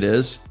 which it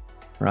is.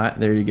 Right,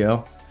 there you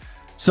go.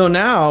 So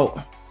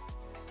now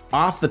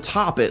off the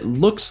top, it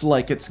looks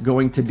like it's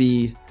going to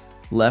be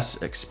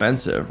less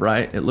expensive,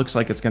 right? It looks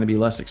like it's going to be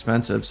less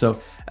expensive. So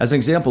as an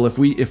example, if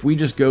we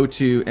just go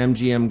to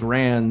MGM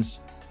Grand's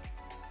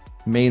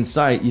main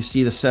site, you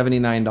see the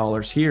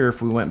 $79 here.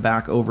 If we went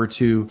back over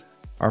to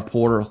our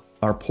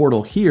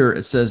portal here,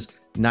 it says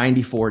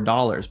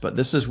 $94, but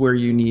this is where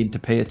you need to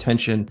pay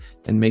attention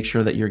and make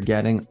sure that you're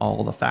getting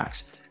all the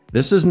facts.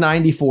 This is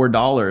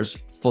 $94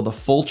 for the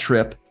full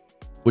trip,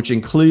 which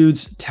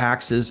includes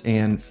taxes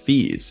and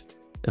fees.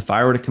 If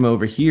I were to come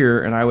over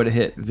here and I would have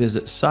hit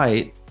visit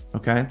site,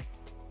 okay,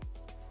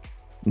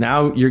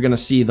 now you're going to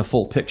see the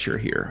full picture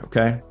here.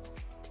 Okay.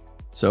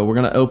 So we're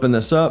going to open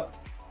this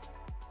up.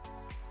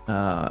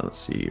 Let's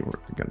see, we're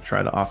going to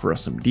try to offer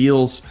us some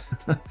deals.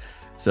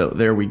 So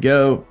there we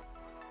go.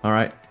 All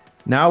right.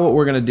 Now what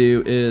we're going to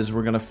do is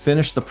we're going to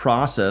finish the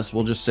process.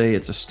 We'll just say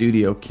it's a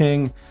Studio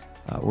King.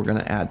 We're going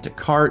to add to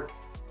cart.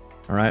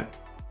 All right.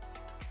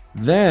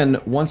 Then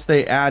once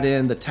they add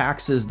in the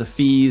taxes, the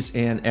fees,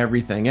 and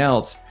everything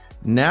else,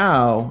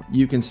 now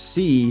you can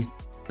see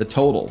the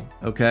total.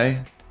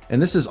 Okay. And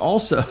this is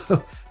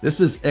also, this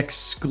is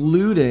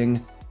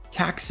excluding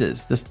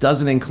taxes. This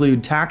doesn't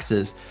include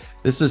taxes.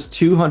 This is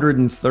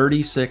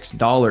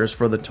 $236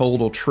 for the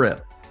total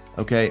trip.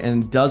 Okay.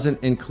 And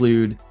doesn't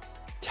include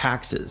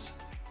taxes.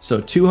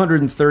 So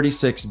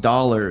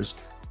 $236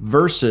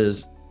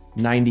 versus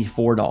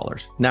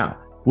 $94. Now,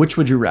 which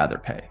would you rather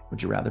pay?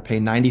 Would you rather pay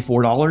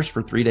 $94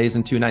 for 3 days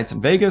and 2 nights in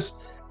Vegas,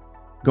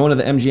 going to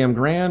the MGM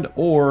Grand,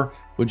 or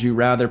would you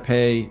rather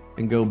pay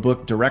and go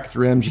book direct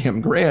through MGM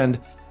Grand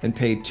and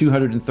pay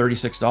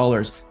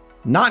 $236,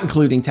 not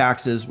including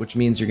taxes, which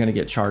means you're going to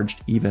get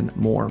charged even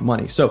more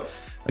money? So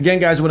again,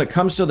 guys, when it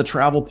comes to the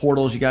travel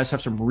portals, you guys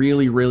have some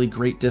really, really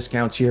great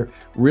discounts here,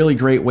 really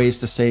great ways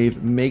to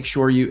save. Make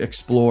sure you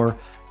explore,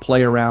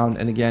 play around.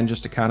 And again,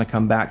 just to kind of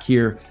come back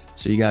here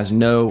so you guys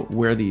know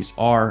where these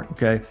are.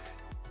 Okay.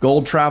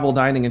 Gold Travel,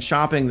 Dining, and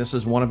Shopping. This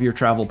is one of your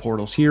travel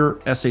portals here.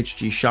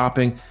 SHG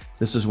Shopping.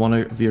 This is one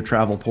of your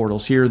travel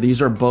portals here.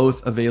 These are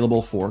both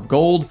available for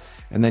gold.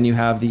 And then you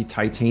have the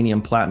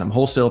Titanium Platinum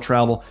Wholesale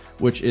Travel,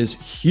 which is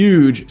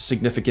huge,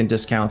 significant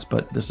discounts,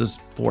 but this is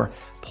for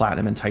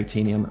Platinum and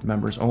Titanium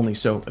members only.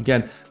 So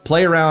again,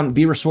 play around,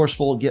 be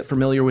resourceful, get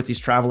familiar with these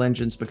travel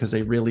engines because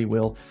they really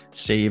will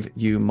save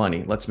you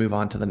money. Let's move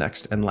on to the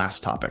next and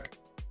last topic.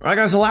 All right,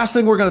 guys, the last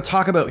thing we're going to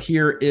talk about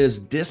here is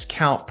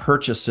discount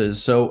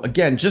purchases. So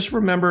again, just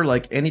remember,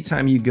 like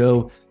anytime you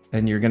go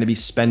and you're going to be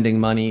spending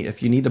money,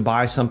 if you need to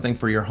buy something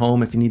for your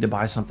home, if you need to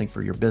buy something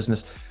for your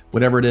business,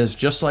 whatever it is,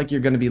 just like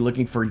you're going to be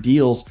looking for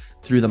deals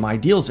through the My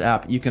Deals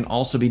app, you can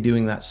also be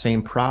doing that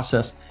same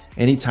process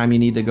anytime you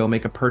need to go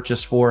make a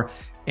purchase for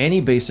any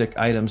basic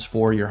items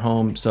for your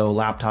home. So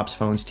laptops,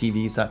 phones,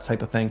 TVs, that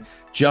type of thing,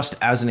 just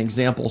as an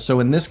example. So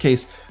in this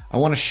case, I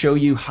want to show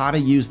you how to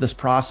use this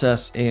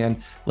process.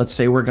 And let's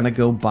say we're going to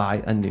go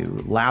buy a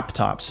new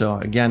laptop. So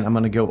again, I'm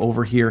going to go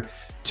over here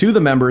to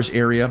the members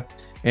area,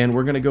 and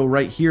we're going to go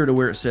right here to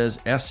where it says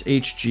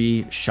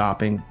SHG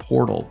Shopping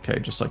Portal. Okay,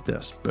 just like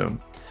this.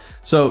 Boom.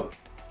 So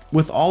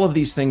with all of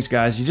these things,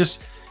 guys,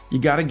 you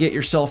got to get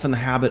yourself in the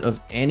habit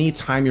of any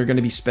time you're going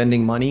to be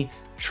spending money,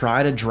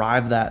 try to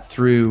drive that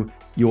through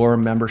your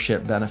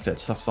membership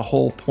benefits. That's the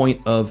whole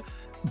point of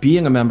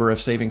being a member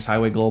of Savings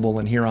Highway Global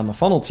and here on the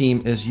funnel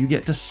team, is you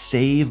get to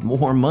save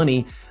more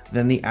money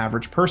than the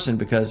average person,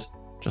 because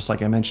just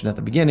like I mentioned at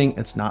the beginning,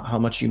 it's not how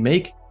much you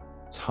make,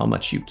 it's how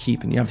much you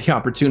keep, and you have the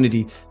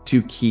opportunity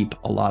to keep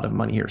a lot of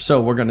money here. So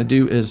what we're going to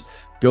do is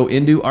go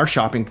into our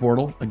shopping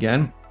portal.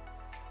 Again,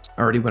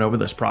 I already went over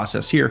this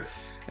process here,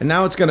 and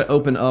now it's going to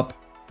open up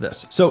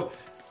this. So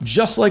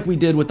just like we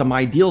did with the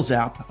My Deals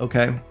app,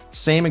 okay,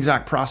 same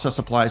exact process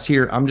applies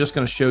here. I'm just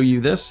going to show you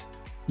this.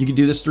 You can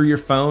do this through your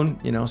phone,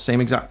 same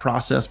exact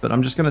process, but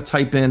I'm just going to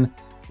type in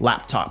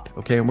laptop.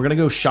 Okay. And we're going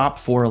to go shop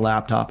for a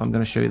laptop. I'm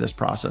going to show you this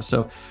process.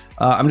 So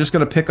I'm just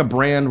going to pick a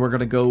brand. We're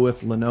going to go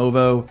with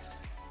Lenovo.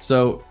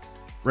 So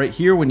right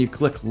here, when you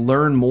click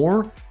learn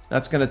more,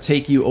 that's going to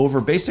take you over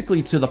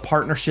basically to the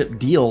partnership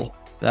deal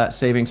that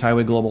Savings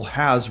Highway Global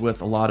has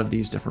with a lot of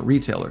these different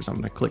retailers. I'm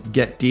going to click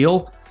get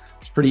deal.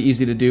 It's pretty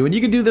easy to do. And you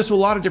can do this with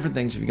a lot of different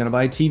things. If you're going to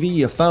buy a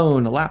TV, a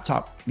phone, a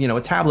laptop,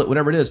 a tablet,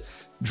 whatever it is,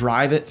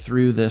 drive it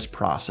through this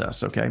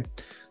process. Okay.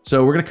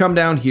 So we're going to come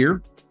down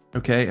here.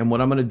 Okay. And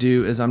what I'm going to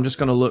do is I'm just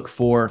going to look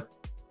for,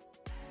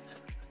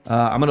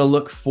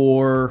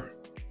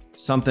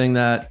 something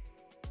that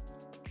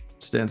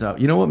stands out.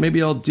 You know what?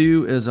 Maybe I'll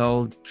do is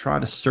I'll try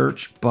to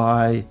search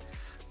by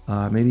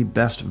maybe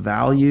best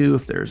value.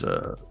 If there's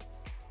a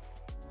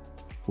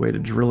way to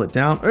drill it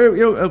down.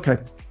 Okay.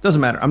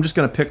 Doesn't matter. I'm just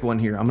going to pick one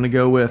here. I'm going to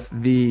go with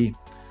the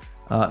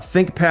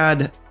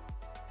ThinkPad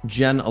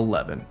Gen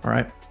 11. All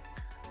right.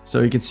 So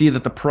you can see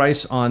that the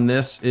price on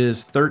this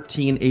is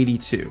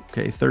 $13.82.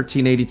 Okay,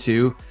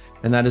 $13.82,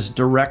 and that is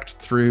direct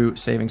through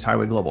Savings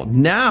Highway Global.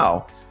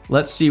 Now,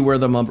 let's see where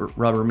the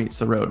rubber meets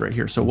the road right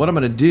here. So what I'm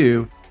going to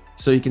do,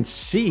 so you can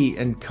see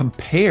and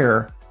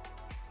compare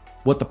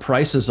what the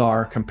prices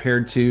are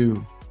compared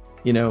to,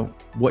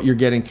 what you're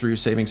getting through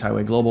Savings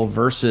Highway Global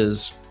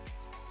versus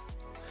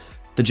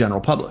the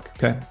general public.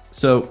 Okay,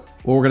 so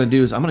what we're going to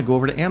do is I'm going to go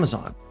over to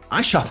Amazon.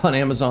 I shop on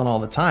Amazon all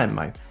the time.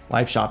 My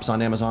wife shops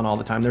on Amazon all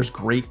the time. There's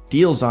great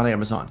deals on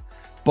Amazon,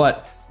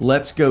 but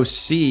let's go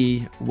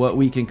see what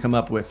we can come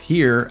up with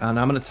here. And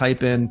I'm going to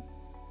type in,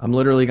 I'm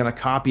literally going to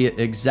copy it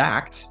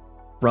exact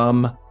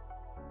from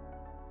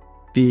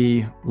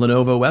the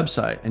Lenovo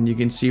website. And you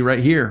can see right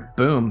here,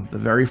 boom, the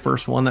very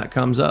first one that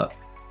comes up.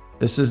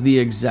 This is the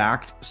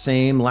exact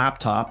same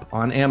laptop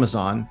on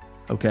Amazon.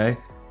 Okay.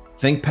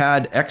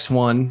 ThinkPad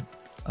X1,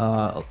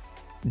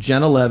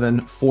 Gen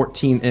 11,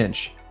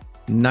 14-inch.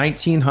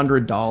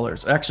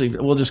 $1,900. Actually,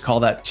 we'll just call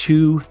that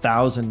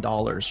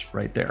 $2,000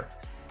 right there.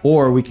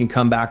 Or we can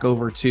come back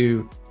over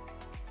to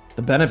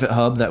the benefit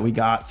hub that we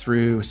got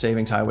through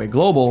Savings Highway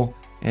Global,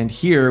 and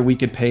here we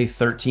could pay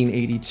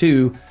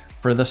 $13.82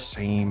 for the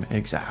same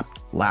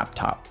exact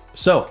laptop.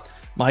 So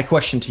my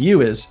question to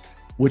you is,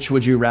 which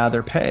would you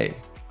rather pay?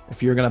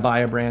 If you're going to buy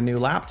a brand new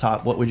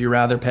laptop, what would you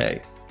rather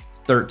pay?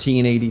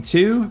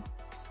 $13.82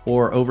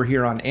 or over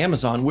here on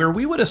Amazon, where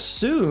we would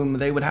assume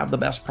they would have the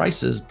best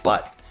prices,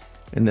 but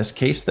in this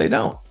case, they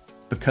don't,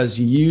 because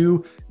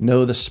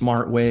the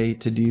smart way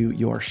to do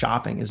your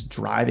shopping is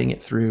driving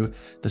it through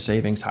the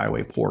Savings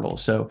Highway portal.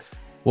 So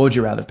what would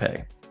you rather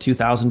pay?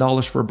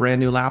 $2,000 for a brand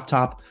new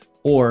laptop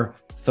or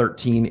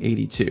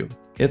 $13.82?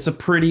 It's a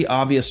pretty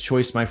obvious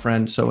choice, my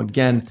friend. So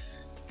again,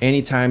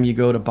 anytime you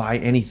go to buy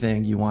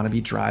anything, you want to be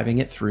driving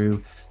it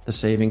through the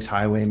Savings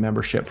Highway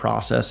membership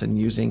process and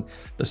using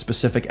the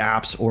specific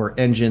apps or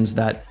engines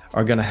that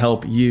are going to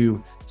help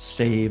you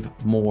save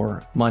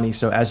more money.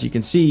 So as you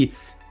can see,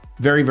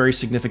 very, very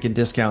significant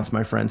discounts,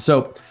 my friend.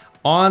 So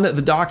on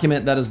the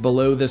document that is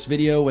below this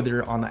video, whether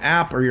you're on the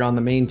app or you're on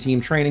the main team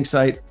training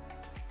site,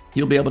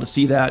 you'll be able to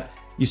see that.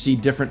 You see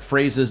different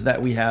phrases that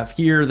we have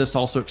here. This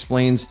also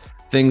explains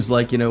things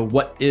like,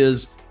 what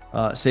is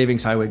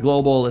Savings Highway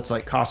Global? It's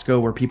like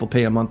Costco, where people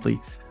pay a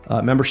monthly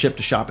membership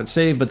to shop and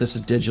save, but this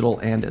is digital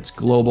and it's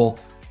global.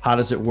 How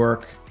does it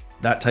work?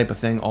 That type of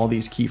thing, all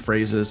these key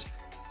phrases.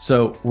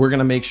 So we're going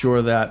to make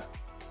sure that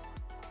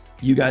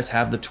you guys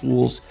have the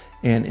tools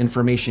and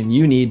information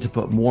you need to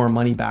put more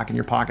money back in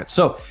your pocket.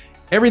 So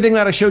everything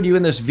that I showed you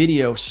in this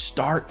video,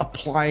 start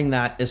applying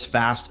that as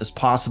fast as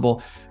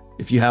possible.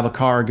 If you have a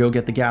car, go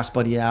get the Gas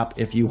Buddy app.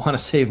 If you want to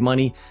save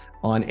money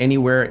on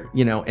anywhere,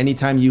 you know,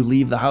 anytime you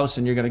leave the house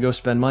and you're going to go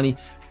spend money,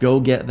 go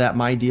get that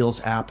My Deals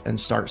app and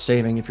start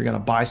saving. If you're going to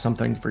buy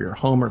something for your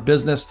home or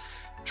business,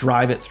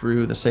 drive it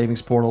through the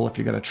savings portal. If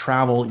you're going to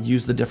travel,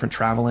 use the different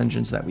travel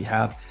engines that we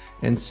have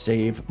and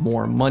save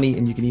more money.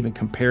 And you can even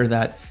compare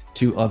that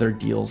to other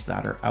deals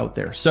that are out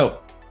there. So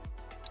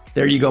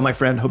there you go, my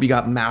friend. Hope you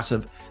got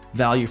massive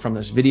value from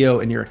this video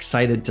and you're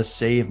excited to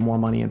save more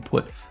money and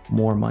put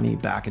more money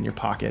back in your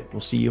pocket.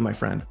 We'll see you, my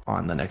friend,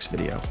 on the next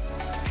video.